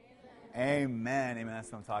Amen. Amen.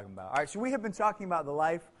 That's what I'm talking about. All right, so we have been talking about the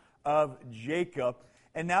life of Jacob,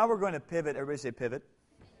 and now we're going to pivot. Everybody say pivot.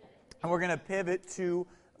 And we're going to pivot to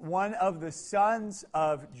one of the sons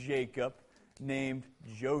of Jacob named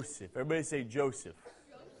Joseph. Everybody say Joseph.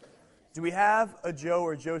 Do we have a Joe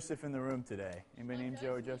or Joseph in the room today? Anybody named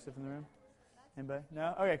Joe or Joseph in the room? Anybody?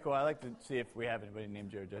 No? Okay, cool. I like to see if we have anybody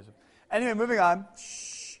named Joe or Joseph. Anyway, moving on.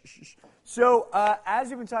 So, as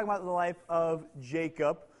we've been talking about the life of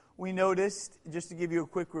Jacob, we noticed, just to give you a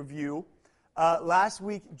quick review, last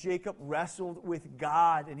week Jacob wrestled with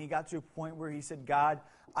God, and he got to a point where he said, God,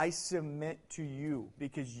 I submit to you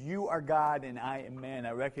because you are God and I am man.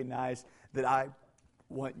 I recognize that I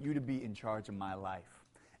want you to be in charge of my life.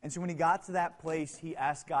 And so when he got to that place, he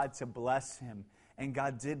asked God to bless him, and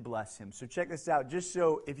God did bless him. So check this out. Just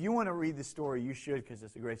so, if you want to read the story, you should, because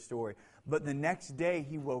it's a great story. But the next day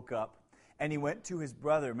he woke up, and he went to his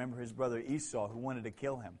brother, remember his brother Esau, who wanted to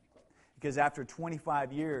kill him. Because after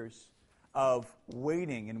 25 years of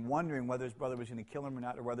waiting and wondering whether his brother was going to kill him or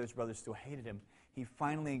not, or whether his brother still hated him, he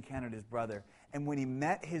finally encountered his brother. And when he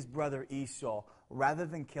met his brother Esau, rather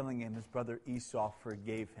than killing him, his brother Esau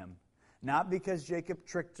forgave him. Not because Jacob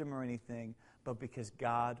tricked him or anything, but because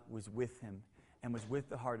God was with him and was with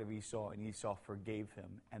the heart of Esau, and Esau forgave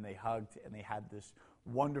him. And they hugged, and they had this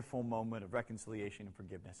wonderful moment of reconciliation and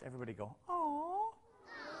forgiveness. Everybody go, aww.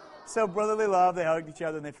 So brotherly love, they hugged each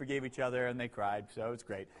other, and they forgave each other, and they cried. So it's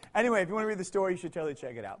great. Anyway, if you want to read the story, you should totally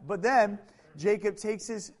check it out. But then Jacob takes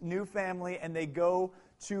his new family, and they go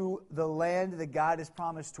to the land that God has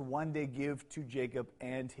promised to one day give to Jacob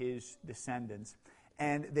and his descendants.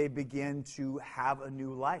 And they begin to have a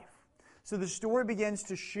new life. So the story begins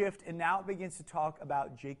to shift, and now it begins to talk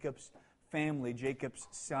about Jacob's family, Jacob's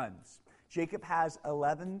sons. Jacob has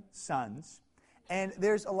 11 sons, and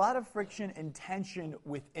there's a lot of friction and tension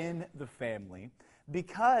within the family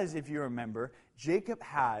because, if you remember, Jacob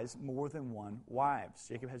has more than one wife.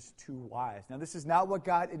 Jacob has 2 wives. Now, this is not what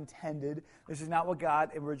God intended. This is not what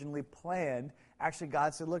God originally planned. Actually,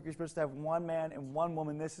 God said, look, you're supposed to have one man and one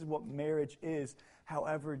woman. This is what marriage is.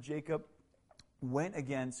 However, Jacob went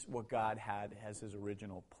against what God had as his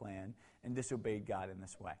original plan and disobeyed God in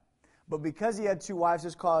this way. But because he had 2 wives,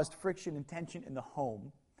 this caused friction and tension in the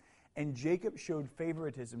home. And Jacob showed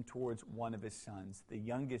favoritism towards one of his sons, the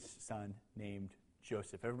youngest son named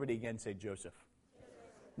Joseph. Everybody again say Joseph.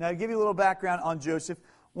 Now, to give you a little background on Joseph,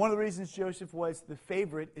 one of the reasons Joseph was the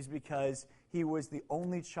favorite is because he was the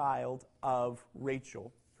only child of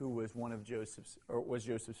Rachel, who was was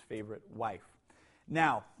Joseph's favorite wife.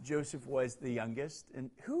 Now, Joseph was the youngest, and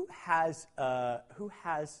who has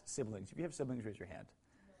siblings? If you have siblings, raise your hand.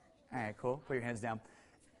 All right, cool. Put your hands down.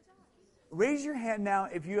 Raise your hand now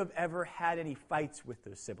if you have ever had any fights with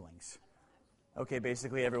those siblings. Okay,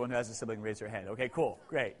 basically everyone who has a sibling, raise their hand. Okay, cool,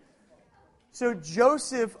 great. So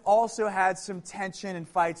Joseph also had some tension and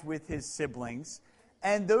fights with his siblings,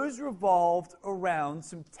 and those revolved around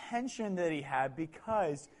some tension that he had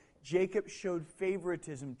because Jacob showed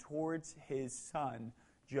favoritism towards his son,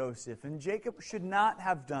 Joseph. And Jacob should not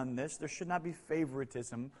have done this. There should not be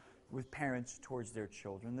favoritism with parents towards their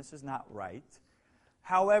children. This is not right.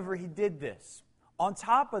 However, he did this. On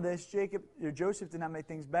top of this, Joseph did not make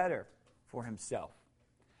things better for himself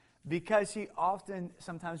because he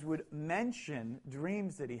sometimes would mention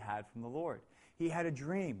dreams that he had from the Lord. He had a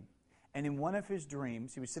dream. And in one of his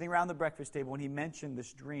dreams, he was sitting around the breakfast table and he mentioned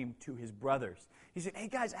this dream to his brothers. He said, hey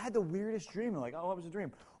guys, I had the weirdest dream. They're like, oh, what was the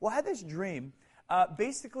dream? Well, I had this dream.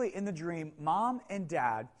 Basically, in the dream, Mom and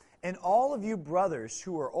Dad and all of you brothers,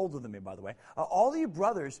 who are older than me, by the way, all of you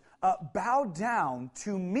brothers bowed down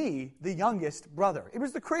to me, the youngest brother. It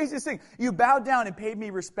was the craziest thing. You bowed down and paid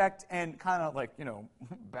me respect and kind of like,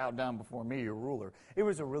 bowed down before me, your ruler. It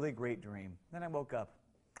was a really great dream. Then I woke up.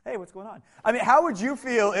 Hey, what's going on? I mean, how would you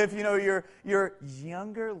feel if, your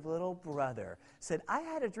younger little brother said, I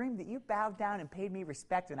had a dream that you bowed down and paid me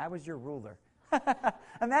respect and I was your ruler?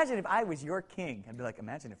 Imagine if I was your king. I'd be like,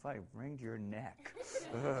 imagine if I wringed your neck.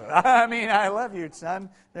 I mean, I love you, son.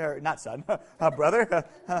 Not son, brother.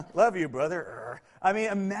 Love you, brother. I mean,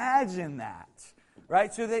 imagine that.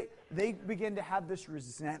 Right? So they begin to have this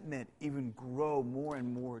resentment even grow more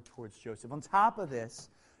and more towards Joseph. On top of this,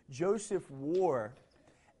 Joseph wore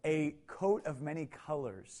a coat of many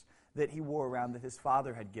colors that he wore around that his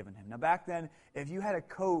father had given him. Now, back then, if you had a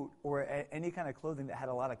coat or any kind of clothing that had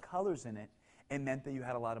a lot of colors in it, it meant that you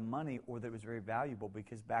had a lot of money or that it was very valuable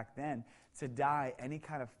because back then, to dye any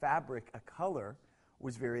kind of fabric a color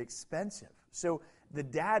was very expensive. So the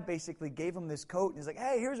dad basically gave him this coat and he's like,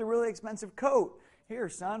 hey, here's a really expensive coat. here,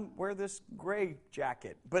 son, wear this gray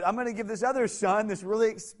jacket. But I'm going to give this other son this really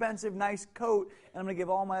expensive, nice coat, and I'm going to give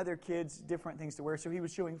all my other kids different things to wear. So he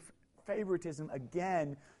was showing favoritism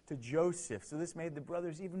again to Joseph. So this made the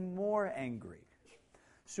brothers even more angry.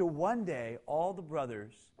 So one day, all the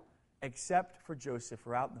brothers, except for Joseph,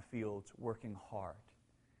 are out in the fields working hard.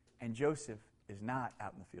 And Joseph is not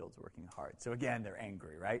out in the fields working hard. So again, they're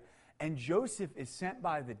angry, right? And Joseph is sent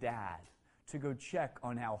by the dad to go check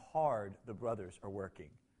on how hard the brothers are working.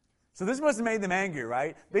 So this must have made them angry,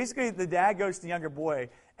 right? Basically, the dad goes to the younger boy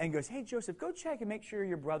and goes, hey, Joseph, go check and make sure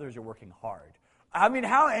your brothers are working hard. I mean,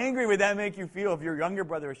 how angry would that make you feel if your younger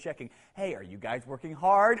brother is checking, hey, are you guys working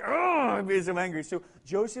hard? I'd be so angry. So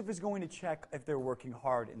Joseph is going to check if they're working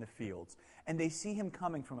hard in the fields. And they see him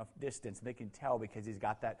coming from a distance. They can tell because he's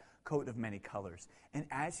got that coat of many colors. And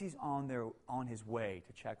as he's on his way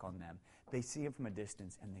to check on them, they see him from a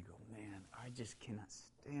distance and they go, man, I just cannot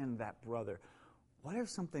stand that brother. What if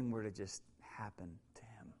something were to just happen to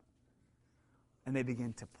him? And they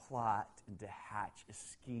begin to plot and to hatch a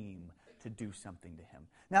scheme to do something to him.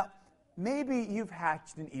 Now, maybe you've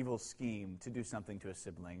hatched an evil scheme to do something to a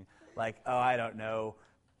sibling. Like, oh, I don't know,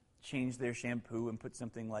 change their shampoo and put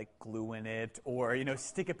something like glue in it, or,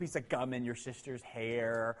 stick a piece of gum in your sister's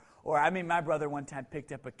hair. Or, my brother one time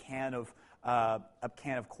picked up a can of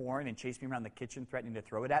corn and chased me around the kitchen threatening to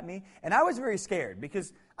throw it at me. And I was very scared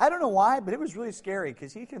because, I don't know why, but it was really scary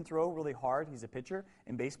because he can throw really hard. He's a pitcher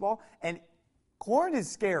in baseball. And corn is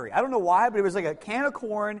scary. I don't know why, but it was like a can of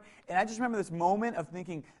corn, and I just remember this moment of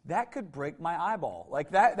thinking, that could break my eyeball. Like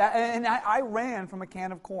that and I ran from a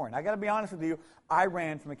can of corn. I got to be honest with you, I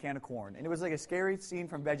ran from a can of corn. And it was like a scary scene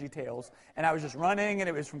from VeggieTales, and I was just running, and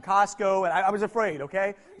it was from Costco, and I was afraid,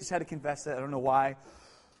 okay? Just had to confess that. I don't know why.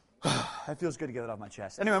 That feels good to get it off my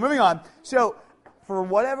chest. Anyway, moving on. So, for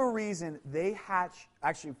whatever reason,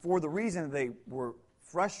 for the reason they were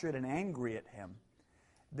frustrated and angry at him,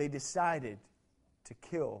 they decided to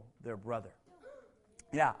kill their brother.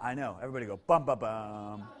 Yeah, I know. Everybody go, bum, bum,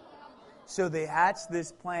 bum. So they hatched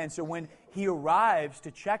this plan. So when he arrives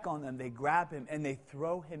to check on them, they grab him and they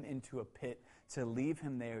throw him into a pit to leave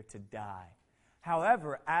him there to die.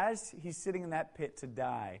 However, as he's sitting in that pit to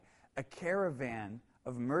die, a caravan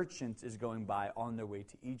of merchants is going by on their way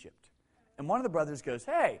to Egypt. And one of the brothers goes,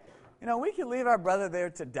 hey, we could leave our brother there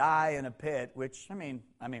to die in a pit, which,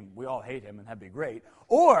 we all hate him, and that'd be great.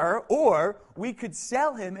 Or we could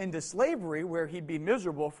sell him into slavery where he'd be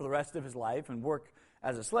miserable for the rest of his life and work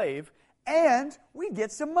as a slave, and we'd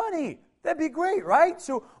get some money. That'd be great, right?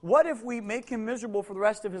 So what if we make him miserable for the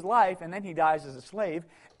rest of his life, and then he dies as a slave,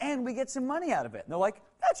 and we get some money out of it? And they're like,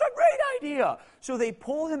 that's a great idea. So they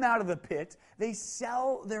pull him out of the pit. They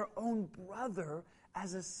sell their own brother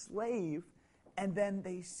as a slave, and then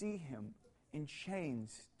they see him in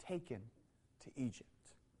chains taken to Egypt.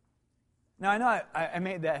 Now, I know I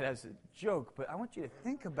made that as a joke, but I want you to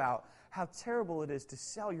think about how terrible it is to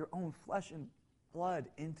sell your own flesh and blood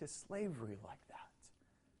into slavery like that.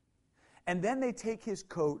 And then they take his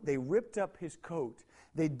coat, they ripped up his coat,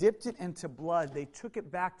 they dipped it into blood, they took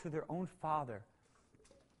it back to their own father.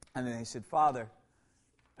 And then they said, Father,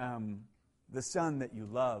 the son that you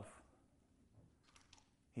love,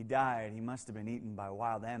 he died. He must have been eaten by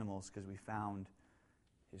wild animals because we found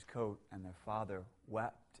his coat. And their father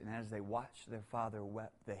wept. And as they watched their father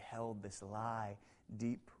wept, they held this lie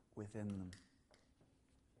deep within them.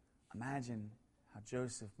 Imagine how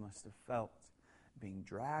Joseph must have felt being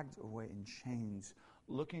dragged away in chains,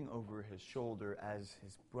 looking over his shoulder as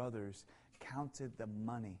his brothers counted the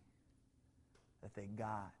money that they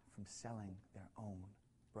got from selling their own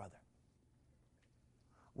brother.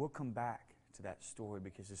 We'll come back to that story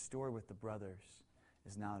because the story with the brothers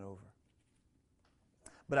is not over.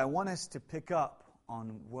 But I want us to pick up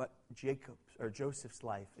on what Joseph's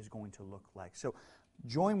life is going to look like. So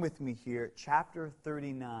join with me here, chapter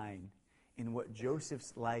 39, in what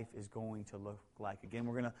Joseph's life is going to look like. Again,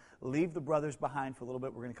 we're going to leave the brothers behind for a little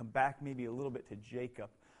bit. We're going to come back maybe a little bit to Jacob,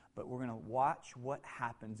 but we're going to watch what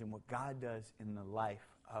happens and what God does in the life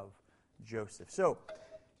of Joseph. So,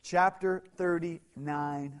 chapter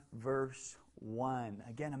 39, verse 1.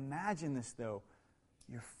 Again, imagine this, though.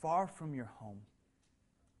 You're far from your home.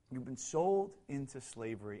 You've been sold into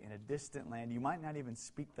slavery in a distant land. You might not even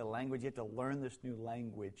speak the language. You have to learn this new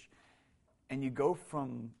language. And you go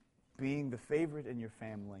from being the favorite in your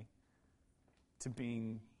family to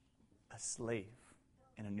being a slave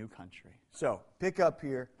in a new country. So, pick up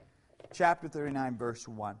here, chapter 39, verse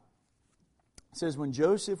 1. It says, when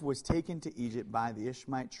Joseph was taken to Egypt by the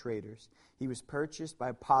Ishmaelite traders, he was purchased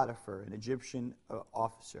by Potiphar, an Egyptian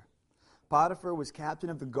officer. Potiphar was captain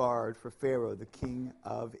of the guard for Pharaoh, the king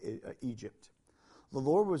of Egypt. The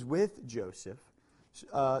Lord was with Joseph,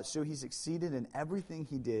 so he succeeded in everything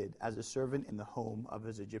he did as a servant in the home of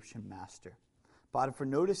his Egyptian master. Potiphar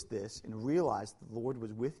noticed this and realized the Lord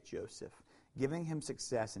was with Joseph, giving him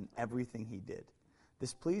success in everything he did.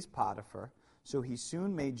 This pleased Potiphar, so he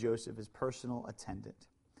soon made Joseph his personal attendant.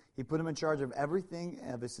 He put him in charge of everything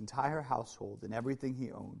of his entire household and everything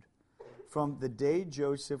he owned. From the day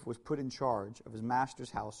Joseph was put in charge of his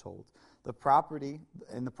master's household, the property,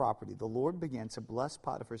 the Lord began to bless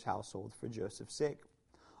Potiphar's household for Joseph's sake.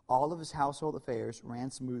 All of his household affairs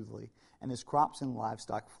ran smoothly, and his crops and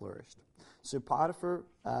livestock flourished. So Potiphar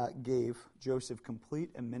gave Joseph complete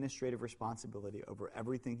administrative responsibility over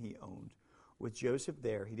everything he owned. With Joseph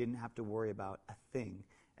there, he didn't have to worry about a thing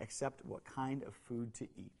except what kind of food to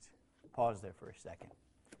eat. Pause there for a second.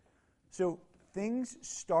 So things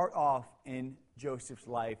start off in Joseph's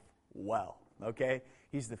life well, okay?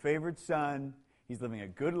 He's the favored son. He's living a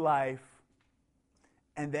good life.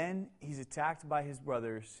 And then he's attacked by his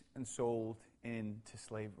brothers and sold into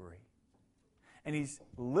slavery. And he's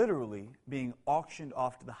literally being auctioned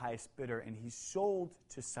off to the highest bidder, and he's sold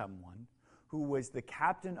to someone who was the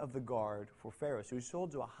captain of the guard for Pharaoh. So he's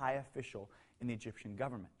sold to a high official in the Egyptian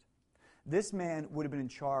government. This man would have been in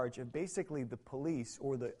charge of basically the police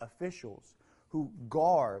or the officials who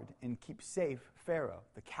guard and keep safe Pharaoh,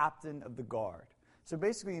 the captain of the guard. So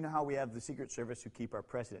basically, you know how we have the Secret Service who keep our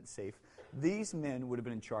president safe? These men would have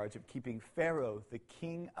been in charge of keeping Pharaoh, the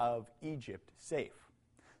king of Egypt, safe.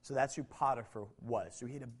 So that's who Potiphar was. So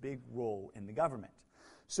he had a big role in the government.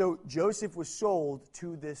 So Joseph was sold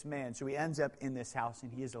to this man. So he ends up in this house,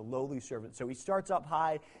 and he is a lowly servant. So he starts up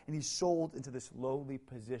high, and he's sold into this lowly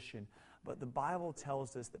position. But the Bible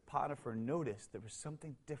tells us that Potiphar noticed there was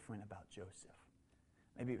something different about Joseph.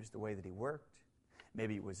 Maybe it was the way that he worked.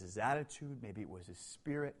 Maybe it was his attitude. Maybe it was his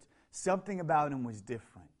spirit. Something about him was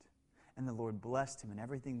different. And the Lord blessed him in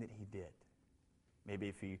everything that he did. Maybe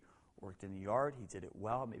if he worked in the yard, he did it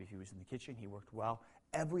well. Maybe if he was in the kitchen, he worked well.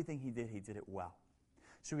 Everything he did it well.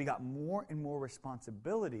 So he got more and more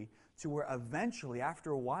responsibility to where eventually,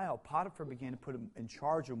 after a while, Potiphar began to put him in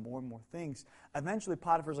charge of more and more things. Eventually,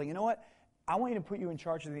 Potiphar's like, you know what? I want you to put you in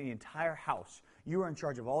charge of the entire house. You are in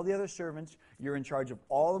charge of all the other servants. You're in charge of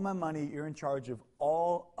all of my money. You're in charge of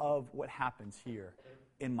all of what happens here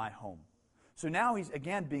in my home. So now he's,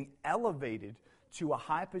 again, being elevated to a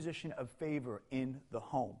high position of favor in the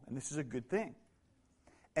home. And this is a good thing.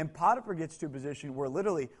 And Potiphar gets to a position where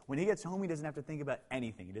literally, when he gets home, he doesn't have to think about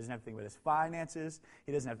anything. He doesn't have to think about his finances.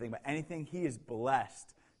 He doesn't have to think about anything. He is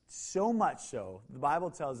blessed. So much so, the Bible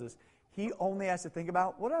tells us, he only has to think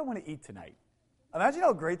about, what do I want to eat tonight? Imagine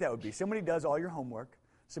how great that would be. Somebody does all your homework.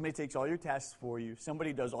 Somebody takes all your tasks for you.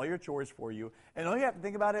 Somebody does all your chores for you. And all you have to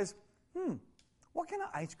think about is, what kind of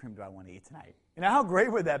ice cream do I want to eat tonight? You know, how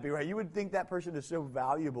great would that be, right? You would think that person is so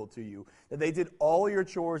valuable to you that they did all your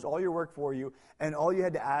chores, all your work for you, and all you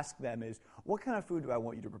had to ask them is, what kind of food do I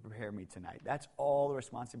want you to prepare me tonight? That's all the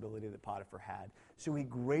responsibility that Potiphar had. So he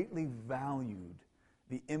greatly valued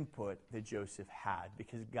the input that Joseph had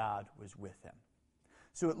because God was with him.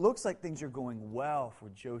 So it looks like things are going well for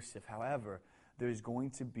Joseph. However, there's going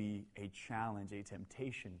to be a challenge, a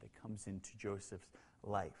temptation that comes into Joseph's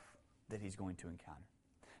life that he's going to encounter.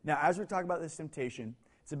 Now, as we're talking about this temptation,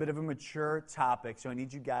 it's a bit of a mature topic, so I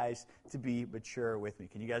need you guys to be mature with me.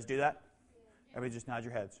 Can you guys do that? Everybody just nod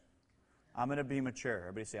your heads. I'm going to be mature.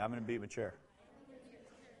 Everybody say, I'm going to be mature.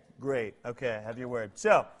 Great. Okay, have your word.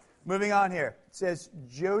 So, moving on here. It says,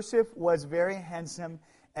 Joseph was very handsome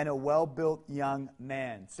and a well-built young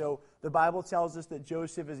man. So the Bible tells us that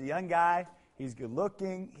Joseph is a young guy. He's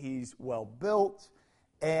good-looking. He's well-built.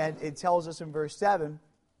 And it tells us in verse 7,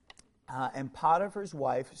 and Potiphar's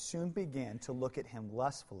wife soon began to look at him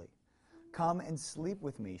lustfully. Come and sleep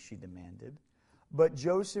with me, she demanded. But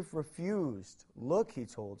Joseph refused. Look, he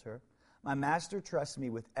told her, my master trusts me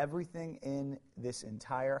with everything in this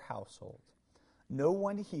entire household. No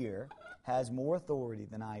one here has more authority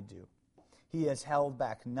than I do. He has held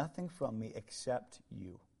back nothing from me except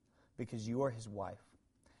you, because you are his wife.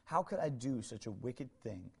 How could I do such a wicked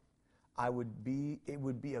thing? It would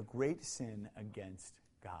be a great sin against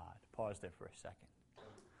God. Pause there for a second.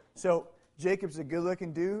 So Jacob's a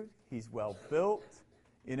good-looking dude. He's well-built.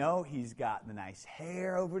 You know, he's got the nice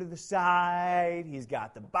hair over to the side. He's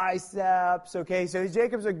got the biceps. Okay, so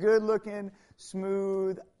Jacob's a good-looking,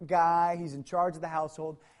 smooth guy. He's in charge of the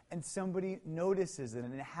household. And somebody notices it,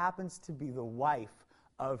 and it happens to be the wife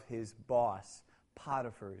of his boss,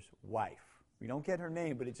 Potiphar's wife. We don't get her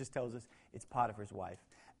name, but it just tells us it's Potiphar's wife.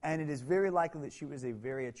 And it is very likely that she was a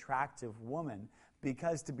very attractive woman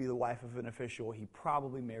because to be the wife of an official, he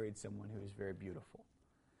probably married someone who is very beautiful.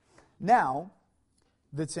 Now,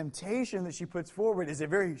 the temptation that she puts forward is a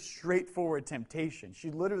very straightforward temptation.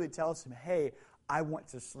 She literally tells him, hey, I want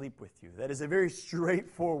to sleep with you. That is a very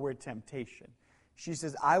straightforward temptation. She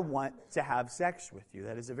says, I want to have sex with you.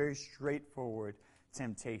 That is a very straightforward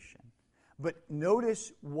temptation. But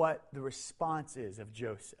notice what the response is of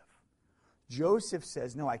Joseph. Joseph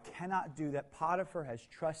says, no, I cannot do that. Potiphar has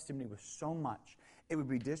trusted me with so much. It would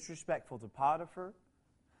be disrespectful to Potiphar.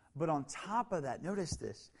 But on top of that, notice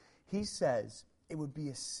this. He says it would be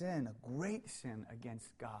a sin, a great sin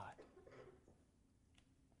against God.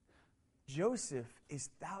 Joseph is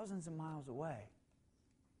thousands of miles away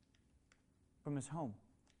from his home.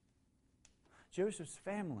 Joseph's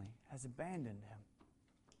family has abandoned him.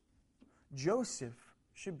 Joseph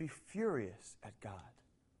should be furious at God.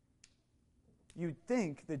 You'd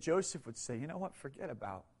think that Joseph would say, you know what, forget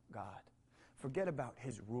about God. Forget about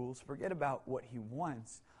his rules. Forget about what he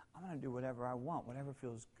wants. I'm going to do whatever I want, whatever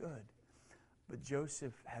feels good. But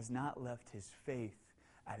Joseph has not left his faith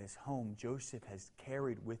at his home. Joseph has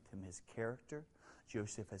carried with him his character.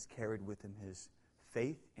 Joseph has carried with him his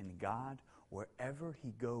faith in God. Wherever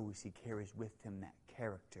he goes, he carries with him that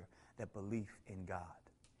character, that belief in God.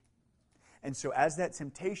 And so as that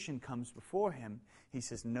temptation comes before him, he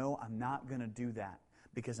says, no, I'm not going to do that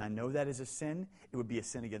because I know that is a sin. It would be a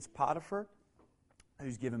sin against Potiphar,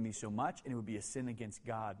 who's given me so much, and it would be a sin against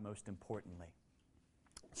God, most importantly.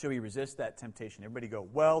 So he resists that temptation. Everybody go,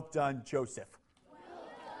 well done, Joseph. Well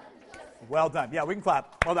done, Joseph. Well done. Yeah, we can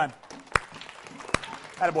clap. Well done.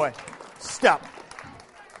 Attaboy. Stop.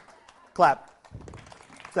 Clap.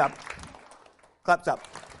 Stop. Clap, stop.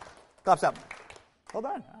 Clap, stop. Well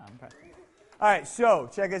done. Oh, okay. All right, so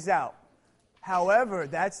check this out. However,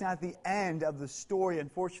 that's not the end of the story.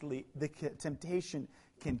 Unfortunately, the temptation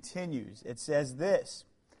continues. It says this,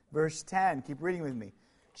 verse 10, keep reading with me.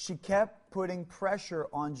 She kept putting pressure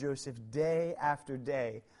on Joseph day after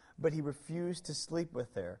day, but he refused to sleep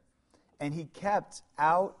with her. And he kept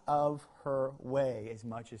out of her way as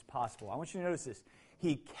much as possible. I want you to notice this.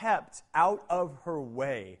 He kept out of her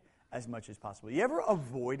way as much as possible. You ever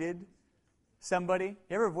avoided somebody?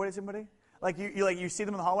 You ever avoided somebody? Like you see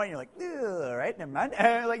them in the hallway and you're like, all right, never mind.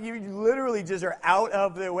 Like you literally just are out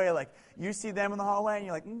of their way. Like you see them in the hallway and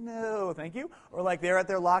you're like, no, thank you. Or like they're at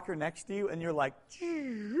their locker next to you and you're like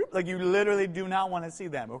you literally do not want to see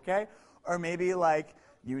them, okay? Or maybe like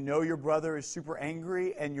you know your brother is super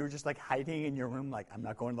angry and you're just like hiding in your room like, I'm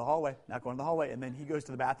not going to the hallway, not going to the hallway. And then he goes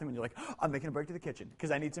to the bathroom and you're like, I'm making a break to the kitchen because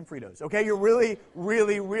I need some Fritos, okay? You're really,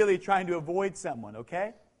 really, really trying to avoid someone,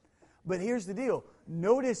 okay? But here's the deal.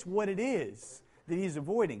 Notice what it is that he's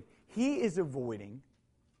avoiding. He is avoiding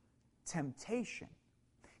temptation.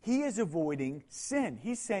 He is avoiding sin.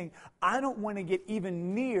 He's saying, I don't want to get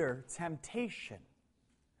even near temptation.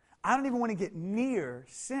 I don't even want to get near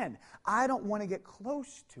sin. I don't want to get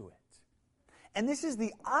close to it. And this is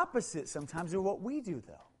the opposite sometimes of what we do,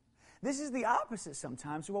 though. This is the opposite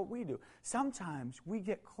sometimes of what we do. Sometimes we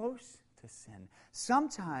get close to sin.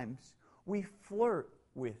 Sometimes we flirt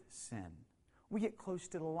with sin. We get close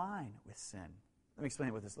to the line with sin. Let me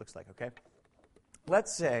explain what this looks like, okay?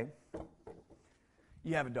 Let's say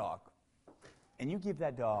you have a dog, and you give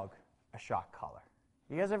that dog a shock collar.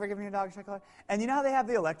 You guys ever given your dog a shock collar? And you know how they have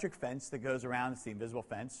the electric fence that goes around, it's the invisible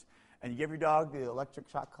fence, and you give your dog the electric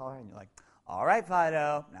shock collar, and you're like, all right,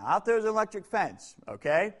 Fido, now out there's an electric fence,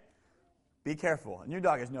 okay? Be careful. And your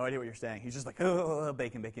dog has no idea what you're saying. He's just like, oh,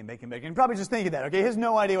 bacon, bacon, bacon, bacon. Probably just thinking that, okay? He has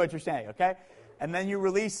no idea what you're saying, okay? And then you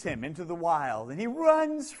release him into the wild, and he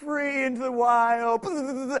runs free into the wild,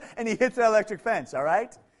 and he hits that electric fence, all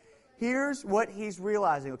right? Here's what he's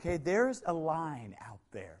realizing, okay? There's a line out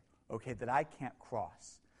there, okay, that I can't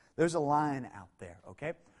cross. There's a line out there,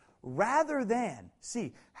 okay? Rather than,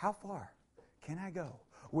 see, how far can I go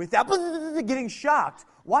without getting shocked?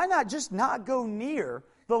 Why not just not go near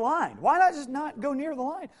the line? Why not just not go near the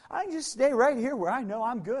line? I can just stay right here where I know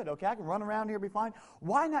I'm good, okay? I can run around here, be fine.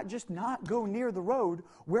 Why not just not go near the road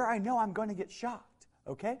where I know I'm going to get shocked,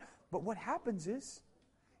 okay? But what happens is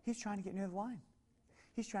he's trying to get near the line.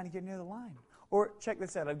 He's trying to get near the line. Or check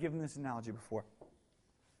this out. I've given this analogy before.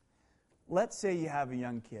 Let's say you have a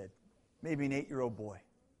young kid, maybe an 8-year-old boy.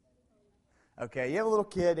 Okay, you have a little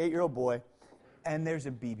kid, 8-year-old boy, and there's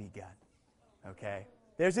a BB gun, okay?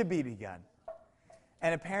 There's a BB gun.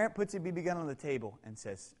 And a parent puts a BB gun on the table and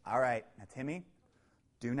says, all right, now, Timmy,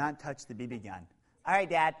 do not touch the BB gun. All right,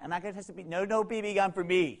 Dad, I'm not going to touch the BB gun. No BB gun for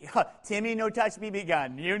me. Timmy, no touch BB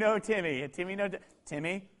gun. You know Timmy. Timmy,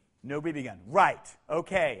 no BB gun. Right,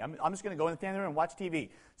 okay. I'm just going to go in the family room and watch TV.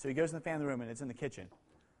 So he goes in the family room and it's in the kitchen.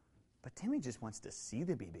 But Timmy just wants to see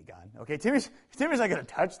the BB gun. Okay, Timmy's not going to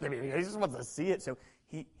touch the BB gun. He just wants to see it. So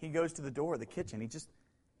he goes to the door of the kitchen. He just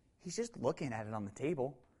He's just looking at it on the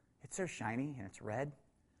table. It's so shiny and it's red.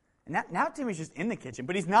 And now Timmy's just in the kitchen,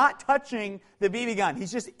 but he's not touching the BB gun.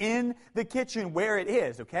 He's just in the kitchen where it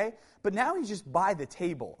is, okay? But now he's just by the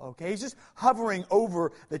table, okay? He's just hovering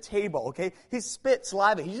over the table, okay? His spit,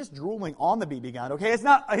 saliva, he's just drooling on the BB gun, okay? He's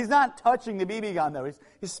not touching the BB gun, though.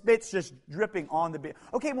 His spit's just dripping on the BB.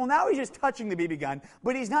 Okay, well, now he's just touching the BB gun,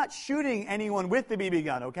 but he's not shooting anyone with the BB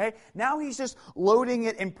gun, okay? Now he's just loading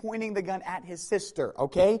it and pointing the gun at his sister,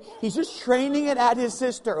 okay? He's just training it at his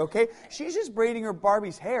sister, okay? She's just braiding her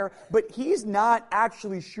Barbie's hair, but he's not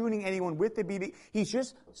actually shooting anyone with the BB. He's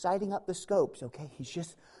just sighting up the scopes, okay? He's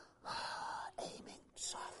just aiming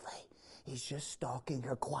softly. He's just stalking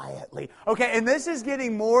her quietly. Okay, and this is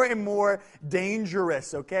getting more and more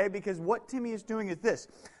dangerous, okay? Because what Timmy is doing is this.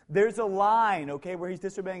 There's a line, okay, where he's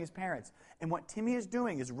disobeying his parents. And what Timmy is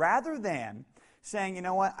doing is rather than saying, you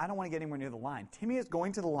know what, I don't want to get anywhere near the line. Timmy is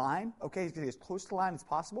going to the line, okay, he's getting as close to the line as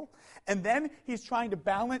possible, and then he's trying to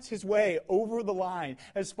balance his way over the line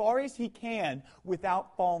as far as he can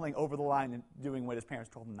without falling over the line and doing what his parents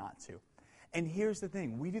told him not to. And here's the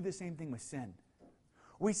thing, we do the same thing with sin.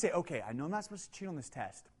 We say, okay, I know I'm not supposed to cheat on this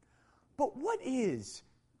test, but what is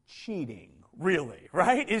cheating, really,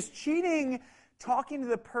 right? Is cheating talking to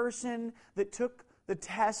the person that took the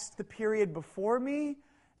test the period before me,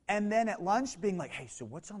 and then at lunch being like, hey, so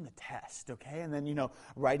what's on the test, okay? And then,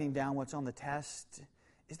 writing down what's on the test.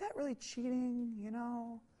 Is that really cheating,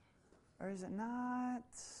 Or is it not?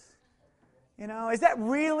 Is that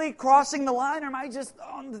really crossing the line, or am I just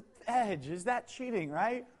on the edge? Is that cheating,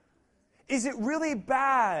 right? Is it really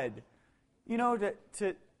bad,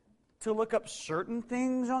 to look up certain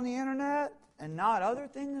things on the internet and not other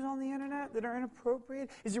things on the internet that are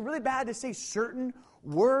inappropriate? Is it really bad to say certain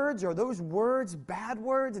words? Are those words bad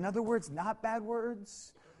words? In other words, not bad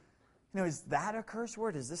words? Is that a curse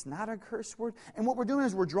word? Is this not a curse word? And what we're doing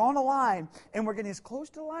is we're drawing a line, and we're getting as close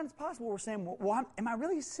to the line as possible. We're saying, well, am I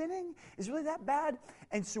really sinning? Is it really that bad?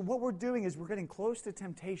 And so what we're doing is we're getting close to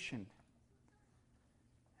temptation.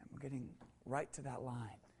 And we're getting right to that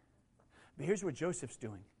line. But here's what Joseph's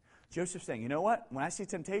doing. Joseph's saying, you know what? When I see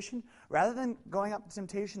temptation, rather than going up to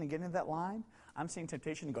temptation and getting into that line, I'm seeing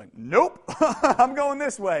temptation and going, nope, I'm going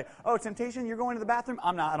this way. Oh, temptation, you're going to the bathroom?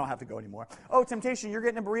 I don't have to go anymore. Oh, temptation, you're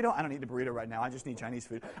getting a burrito? I don't need a burrito right now. I just need Chinese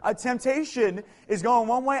food. Temptation is going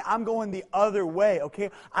one way. I'm going the other way,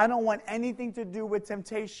 okay? I don't want anything to do with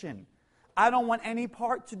temptation. I don't want any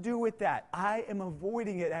part to do with that. I am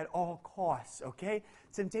avoiding it at all costs, okay?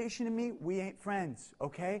 Temptation and me, we ain't friends,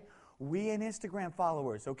 okay? We ain't Instagram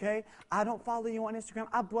followers, okay? I don't follow you on Instagram.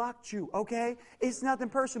 I blocked you, okay? It's nothing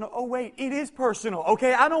personal. Oh, wait, it is personal,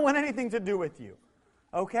 okay? I don't want anything to do with you,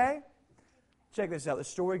 okay? Check this out. The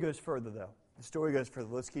story goes further, though. The story goes further.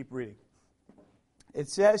 Let's keep reading. It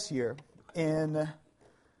says here in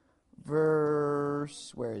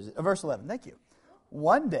verse 11. Thank you.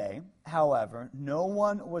 One day, however, no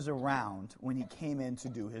one was around when he came in to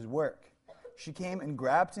do his work. She came and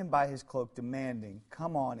grabbed him by his cloak, demanding,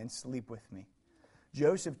 come on and sleep with me.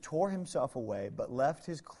 Joseph tore himself away, but left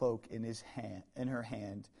his cloak in her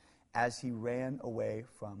hand as he ran away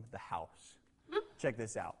from the house. Check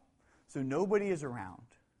this out. So nobody is around.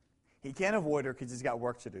 He can't avoid her because he's got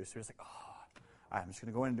work to do. So he's like, all right, I'm just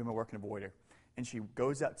going to go in and do my work and avoid her. And she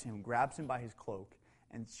goes up to him, grabs him by his cloak,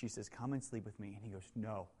 and she says, come and sleep with me. And he goes,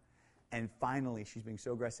 no. And finally, she's being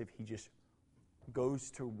so aggressive, he just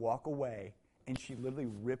goes to walk away, and she literally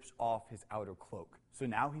rips off his outer cloak. So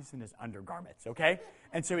now he's in his undergarments, okay?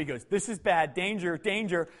 And so he goes, this is bad, danger,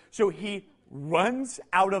 danger. So he runs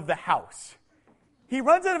out of the house. He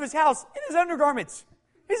runs out of his house in his undergarments.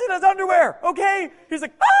 He's in his underwear, okay? He's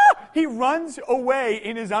like, ah! He runs away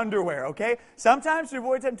in his underwear, okay? Sometimes to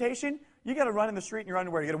avoid temptation, you got to run in the street in your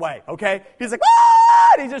underwear to get away, okay? He's like,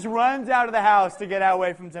 ah! And he just runs out of the house to get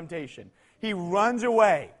away from temptation. He runs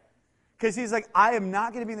away. Because he's like, I am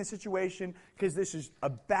not going to be in this situation because this is a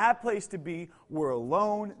bad place to be. We're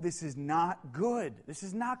alone. This is not good. This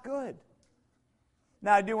is not good.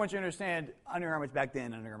 Now, I do want you to understand undergarments back then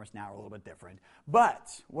and undergarments now are a little bit different. But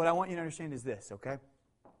what I want you to understand is this, okay?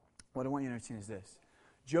 What I want you to understand is this.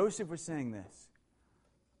 Joseph was saying this.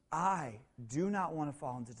 I do not want to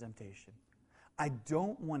fall into temptation. I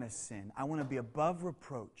don't want to sin. I want to be above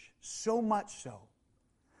reproach, so much so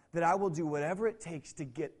that I will do whatever it takes to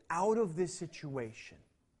get out of this situation,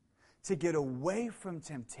 to get away from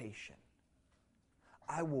temptation.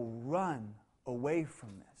 I will run away from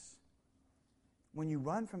this. When you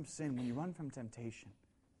run from sin, when you run from temptation,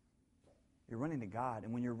 you're running to God.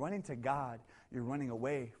 And when you're running to God, you're running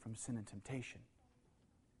away from sin and temptation.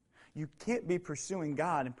 You can't be pursuing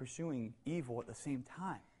God and pursuing evil at the same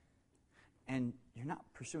time. and you're not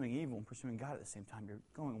pursuing evil and pursuing God at the same time. You're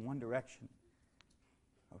going in one direction.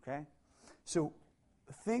 Okay? So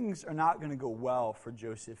things are not going to go well for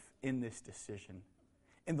Joseph in this decision.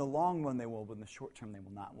 In the long run, they will, but in the short term, they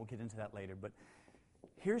will not. We'll get into that later. But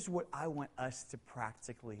here's what I want us to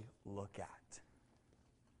practically look at.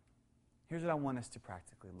 Here's what I want us to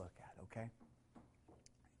practically look at, okay?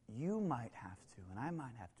 You might have to, and I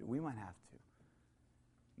might have to, we might have to,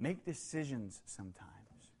 make decisions sometimes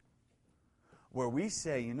where we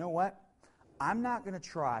say, you know what? I'm not going to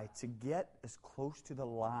try to get as close to the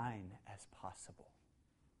line as possible.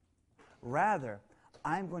 Rather,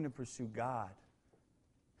 I'm going to pursue God.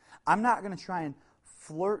 I'm not going to try and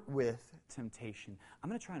flirt with temptation. I'm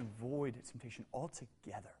going to try and avoid temptation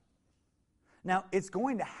altogether. Now, it's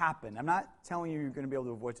going to happen. I'm not telling you you're going to be able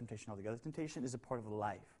to avoid temptation altogether. Temptation is a part of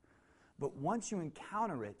life. But once you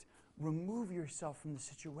encounter it, remove yourself from the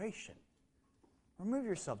situation. Remove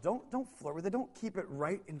yourself. Don't flirt with it. Don't keep it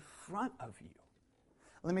right in front of you.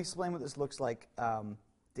 Let me explain what this looks like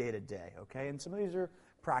day to day, okay? And some of these are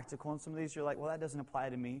practical, and some of these are like, well, that doesn't apply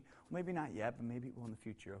to me. Well, maybe not yet, but maybe it will in the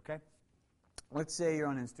future, okay? Let's say you're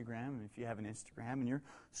on Instagram, and if you have an Instagram, and you're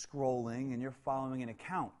scrolling, and you're following an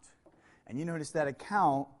account, and you notice that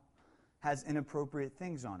account has inappropriate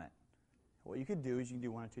things on it. What you could do is you can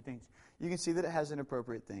do one of two things. You can see that it has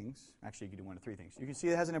inappropriate things. Actually, you can do one of three things. You can see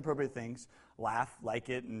it has inappropriate things, laugh, like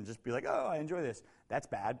it, and just be like, oh, I enjoy this. That's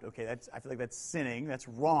bad. Okay, I feel like that's sinning. That's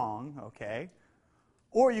wrong. Okay.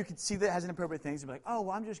 Or you could see that it has inappropriate things and be like, oh,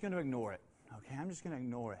 well, I'm just going to ignore it. Okay, I'm just going to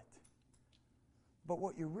ignore it. But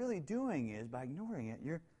what you're really doing is, by ignoring it,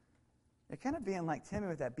 you're kind of being like Timmy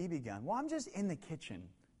with that BB gun. Well, I'm just in the kitchen,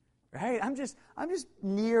 right? I'm just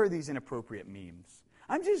near these inappropriate memes.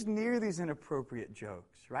 I'm just near these inappropriate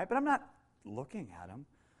jokes, right? But I'm not looking at them.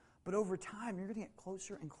 But over time, you're going to get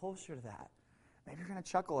closer and closer to that. Maybe you're going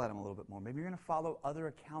to chuckle at them a little bit more. Maybe you're going to follow other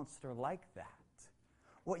accounts that are like that.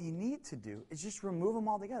 What you need to do is just remove them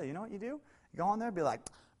altogether. You know what you do? You go on there and be like,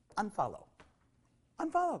 unfollow.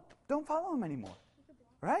 Unfollow. Don't follow them anymore,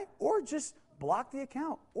 right? Or just block the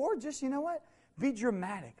account. Or just, you know what? Be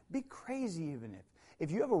dramatic. Be crazy even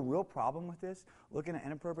if you have a real problem with this, looking at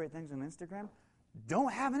inappropriate things on Instagram,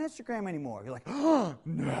 don't have an Instagram anymore. You're like, oh,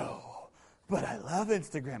 no, but I love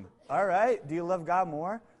Instagram. All right, do you love God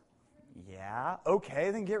more? Yeah,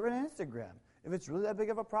 okay, then get rid of Instagram. If it's really that big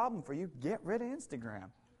of a problem for you, get rid of Instagram.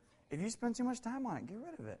 If you spend too much time on it, get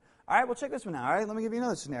rid of it. All right, well, check this one out. All right, let me give you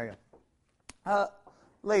another scenario.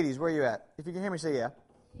 Ladies, where are you at? If you can hear me, say yeah.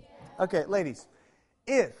 Okay, ladies,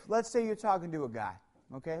 let's say you're talking to a guy,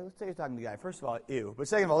 okay? Let's say you're talking to a guy. First of all, ew. But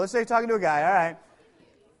second of all, let's say you're talking to a guy, all right?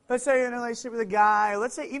 Let's say you're in a relationship with a guy.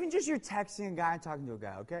 Let's say even just you're texting a guy and talking to a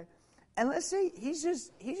guy, okay? And let's say he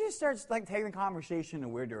just starts like taking the conversation in a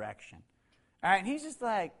weird direction. All right, and he's just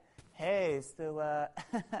like, hey, so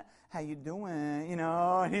how you doing? You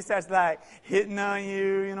know, and he starts like hitting on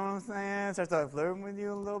you, you know what I'm saying? Starts like flirting with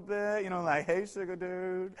you a little bit, you know, like, hey, sugar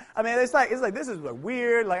dude. I mean, it's like this is like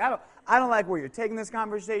weird. Like I don't like where you're taking this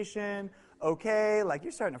conversation. Okay, like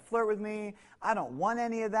you're starting to flirt with me. I don't want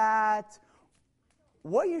any of that.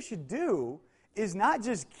 What you should do is not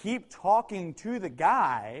just keep talking to the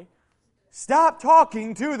guy. Stop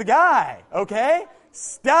talking to the guy, okay?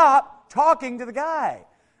 Stop talking to the guy.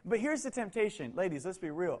 But here's the temptation. Ladies, let's be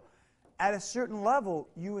real. At a certain level,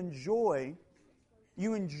 you enjoy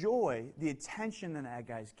the attention that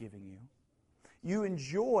guy's giving you. You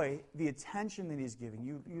enjoy the attention that he's giving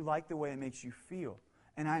you. You like the way it makes you feel.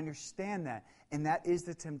 And I understand that. And that is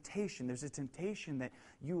the temptation. There's a temptation that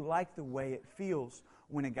you like the way it feels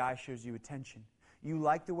when a guy shows you attention. You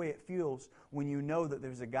like the way it feels when you know that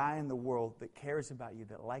there's a guy in the world that cares about you,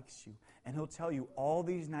 that likes you. And he'll tell you all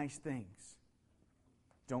these nice things.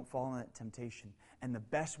 Don't fall in that temptation. And the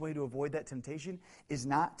best way to avoid that temptation is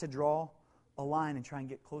not to draw a line and try and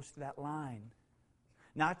get close to that line.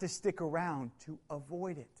 Not to stick around, to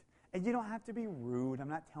avoid it. And you don't have to be rude. I'm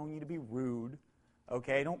not telling you to be rude.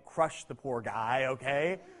 Okay? Don't crush the poor guy,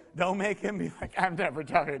 okay? Don't make him be like, I'm never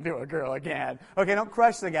talking to a girl again. Okay, don't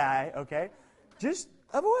crush the guy, okay? Just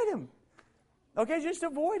avoid him. Okay, just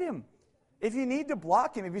avoid him. If you need to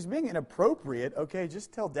block him, if he's being inappropriate, okay,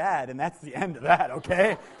 just tell Dad, and that's the end of that,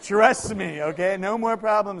 okay? Trust me, okay? No more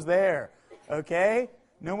problems there, okay?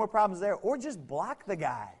 No more problems there. Or just block the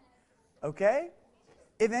guy, okay?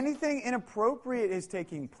 If anything inappropriate is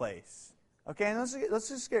taking place, okay, and let's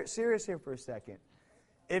just get serious here for a second.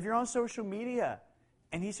 If you're on social media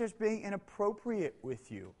and he starts being inappropriate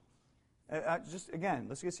with you, let's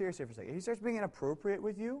get serious here for a second. If he starts being inappropriate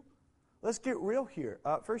with you, let's get real here.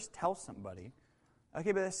 First, tell somebody.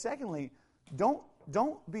 Okay, but secondly, don't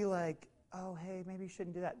be like, oh, hey, maybe you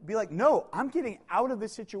shouldn't do that. Be like, no, I'm getting out of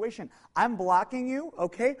this situation. I'm blocking you,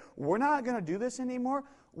 okay? We're not going to do this anymore.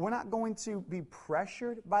 We're not going to be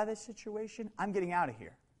pressured by this situation. I'm getting out of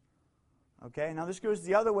here. Okay? Now, this goes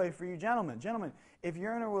the other way for you gentlemen. Gentlemen, if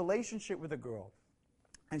you're in a relationship with a girl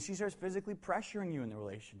and she starts physically pressuring you in the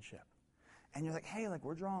relationship, and you're like, hey, like,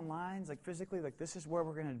 we're drawing lines, like, physically, like, this is where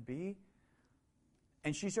we're going to be,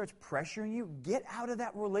 and she starts pressuring you, get out of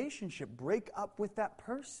that relationship. Break up with that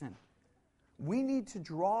person. We need to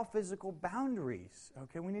draw physical boundaries,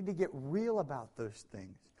 okay? We need to get real about those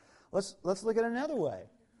things. Let's look at another way.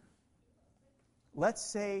 Let's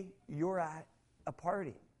say you're at a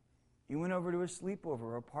party. You went over to a sleepover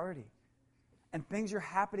or a party, and things are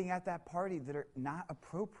happening at that party that are not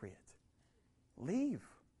appropriate. Leave.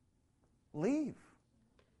 Leave.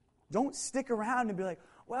 Don't stick around and be like,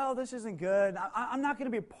 well, this isn't good. I'm not going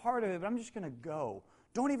to be a part of it, but I'm just going to go.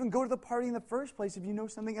 Don't even go to the party in the first place if you know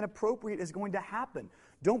something inappropriate is going to happen.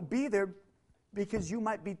 Don't be there because you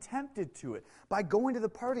might be tempted to it. By going to the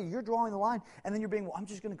party, you're drawing the line, and then you're being, well, I'm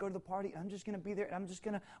just going to go to the party, and I'm just going to be there, and I'm just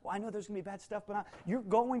going to, well, I know there's going to be bad stuff, but you're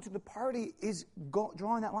going to the party is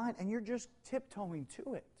drawing that line, and you're just tiptoeing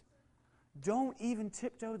to it. Don't even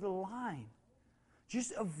tiptoe the line.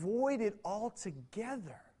 Just avoid it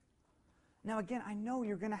altogether. Now, again, I know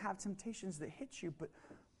you're going to have temptations that hit you, but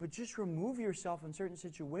just remove yourself in certain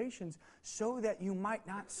situations so that you might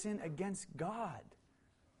not sin against God.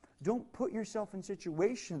 Don't put yourself in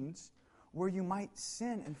situations where you might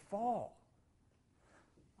sin and fall.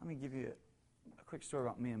 Let me give you a quick story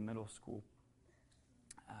about me in middle school.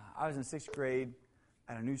 I was in 6th grade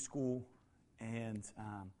at a new school, and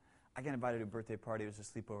I got invited to a birthday party. It was a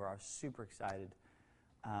sleepover. I was super excited.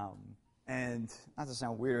 And not to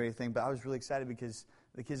sound weird or anything, but I was really excited because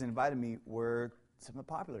the kids that invited me were some of the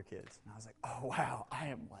popular kids. And I was like, oh, wow, I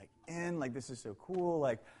am, like, in. Like, this is so cool.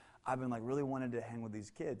 Like, I've been, like, really wanting to hang with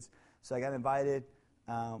these kids. So I got invited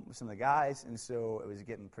with some of the guys, and so it was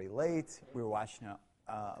getting pretty late. We were watching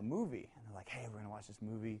a movie. And they're like, hey, we're going to watch this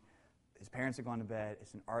movie. His parents are going to bed.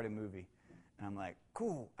 It's an art movie. And I'm like,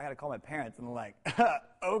 cool, I got to call my parents. And they're like,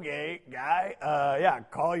 okay, guy, yeah,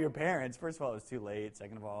 call your parents. First of all, it was too late.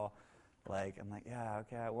 Second of all, like, I'm like, yeah,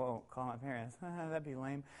 okay, I won't call my parents. That'd be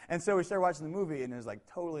lame. And so we started watching the movie, and it was, like,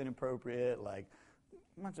 totally inappropriate, like,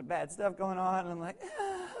 a bunch of bad stuff going on. And I'm like,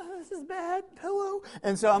 this is bad, pillow.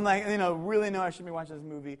 And so I'm like, really know I shouldn't be watching this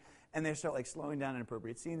movie. And they start, like, slowing down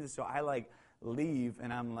inappropriate scenes. And so I, like, leave,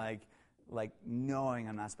 and I'm, like knowing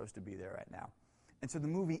I'm not supposed to be there right now. And so the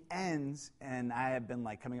movie ends, and I have been,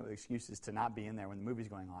 like, coming up with excuses to not be in there when the movie's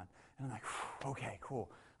going on. And I'm like, okay,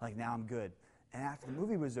 cool. Like, now I'm good. And after the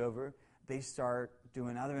movie was over, they start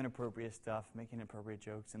doing other inappropriate stuff, making inappropriate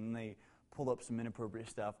jokes, and then they pulled up some inappropriate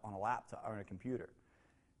stuff on a laptop or on a computer.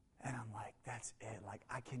 And I'm like, that's it. Like,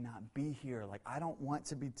 I cannot be here. Like, I don't want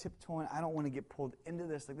to be tiptoeing. I don't want to get pulled into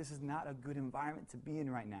this. Like, this is not a good environment to be in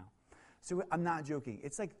right now. So I'm not joking.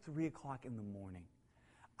 It's like 3 o'clock in the morning.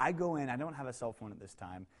 I go in. I don't have a cell phone at this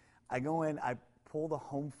time. I go in. I pull the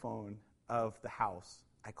home phone of the house.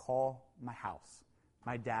 I call my house.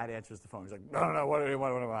 My dad answers the phone. He's like, no, what do you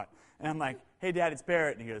want? And I'm like, hey, Dad, it's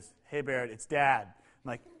Barrett. And he goes, hey, Barrett, it's Dad. I'm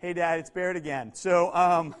like, hey, Dad, it's Barrett again.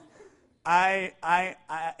 So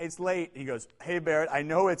it's late. He goes, hey, Barrett, I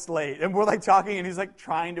know it's late. And we're, like, talking, and he's, like,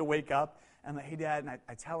 trying to wake up. I'm like, hey, Dad, and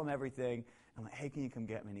I tell him everything. I'm like, hey, can you come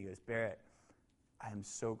get me? And he goes, Barrett, I am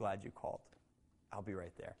so glad you called. I'll be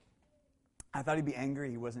right there. I thought he'd be angry.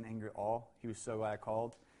 He wasn't angry at all. He was so glad I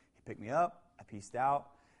called. He picked me up. I peaced out.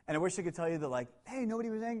 And I wish I could tell you that, like, hey, nobody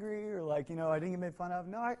was angry, or, like, I didn't get made fun of.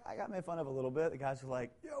 No, I got made fun of a little bit. The guys were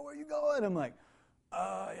like, yo, where you going? I'm like,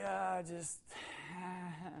 yeah, just,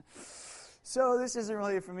 so this isn't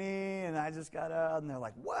really for me, and I just got out. And they're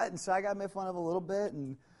like, what? And so I got made fun of a little bit,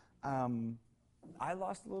 and I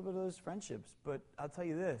lost a little bit of those friendships. But I'll tell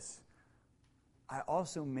you this, I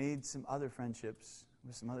also made some other friendships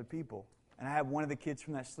with some other people. And I had one of the kids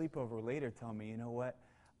from that sleepover later tell me, you know what,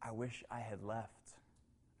 I wish I had left.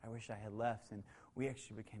 I wish I had left. And we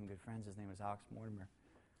actually became good friends. His name was Alex Mortimer.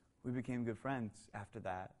 We became good friends after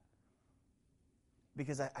that.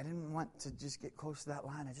 Because I didn't want to just get close to that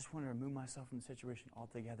line. I just wanted to remove myself from the situation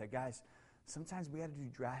altogether. Guys, sometimes we got to do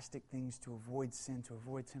drastic things to avoid sin, to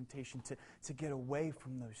avoid temptation, to get away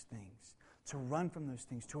from those things, to run from those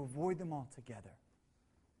things, to avoid them altogether.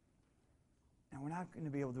 Now, we're not going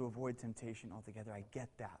to be able to avoid temptation altogether. I get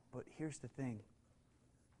that. But here's the thing.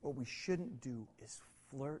 What we shouldn't do is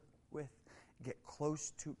flirt with, get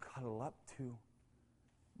close to, cuddle up to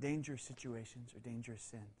dangerous situations or dangerous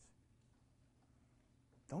sins.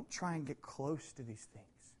 Don't try and get close to these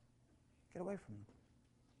things. Get away from them.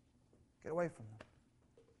 Get away from them.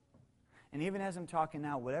 And even as I'm talking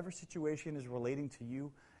now, whatever situation is relating to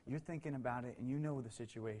you, you're thinking about it and you know the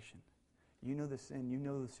situation. You know the sin, you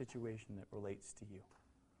know the situation that relates to you.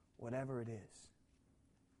 Whatever it is.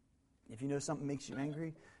 If you know something makes you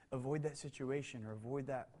angry, avoid that situation or avoid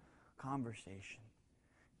that conversation.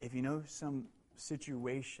 If you know some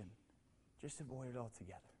situation, just avoid it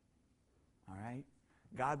altogether. All right?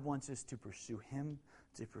 God wants us to pursue Him,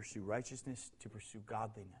 to pursue righteousness, to pursue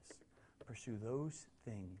godliness. Pursue those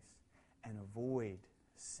things and avoid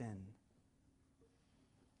sin.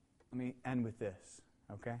 Let me end with this,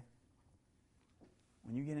 okay?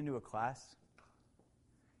 When you get into a class,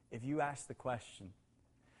 if you ask the question,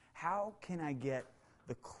 how can I get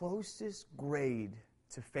the closest grade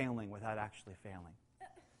to failing without actually failing?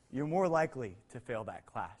 You're more likely to fail that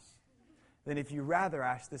class than if you rather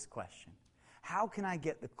ask this question, how can I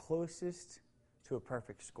get the closest to a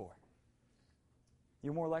perfect score?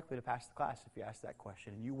 You're more likely to pass the class if you ask that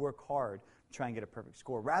question and you work hard to try and get a perfect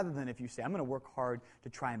score, rather than if you say, I'm going to work hard to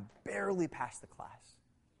try and barely pass the class.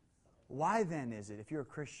 Why then is it, if you're a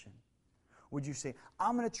Christian, would you say,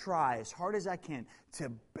 I'm going to try as hard as I can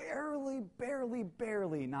to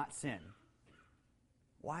barely not sin?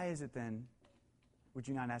 Why is it then, would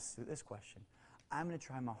you not ask this question? I'm going to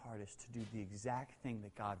try my hardest to do the exact thing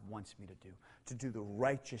that God wants me to do the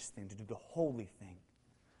righteous thing, to do the holy thing,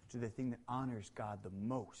 to do the thing that honors God the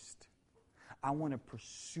most. I want to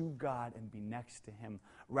pursue God and be next to Him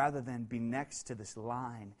rather than be next to this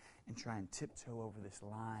line and try and tiptoe over this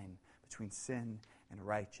line between sin and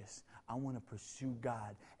righteous. I want to pursue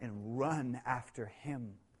God and run after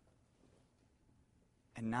Him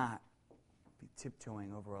and not be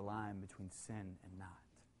tiptoeing over a line between sin and not.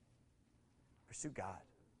 Pursue God.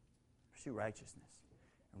 Pursue righteousness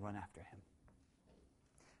and run after Him.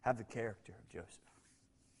 Have the character of Joseph.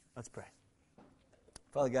 Let's pray.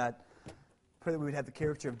 Father God, pray that we would have the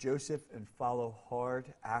character of Joseph and follow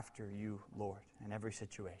hard after You, Lord, in every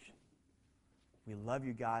situation. We love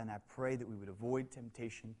You, God, and I pray that we would avoid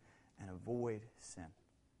temptation and avoid sin.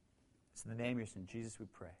 It's in the name of Your Son, Jesus, we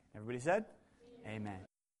pray. Everybody said? Amen.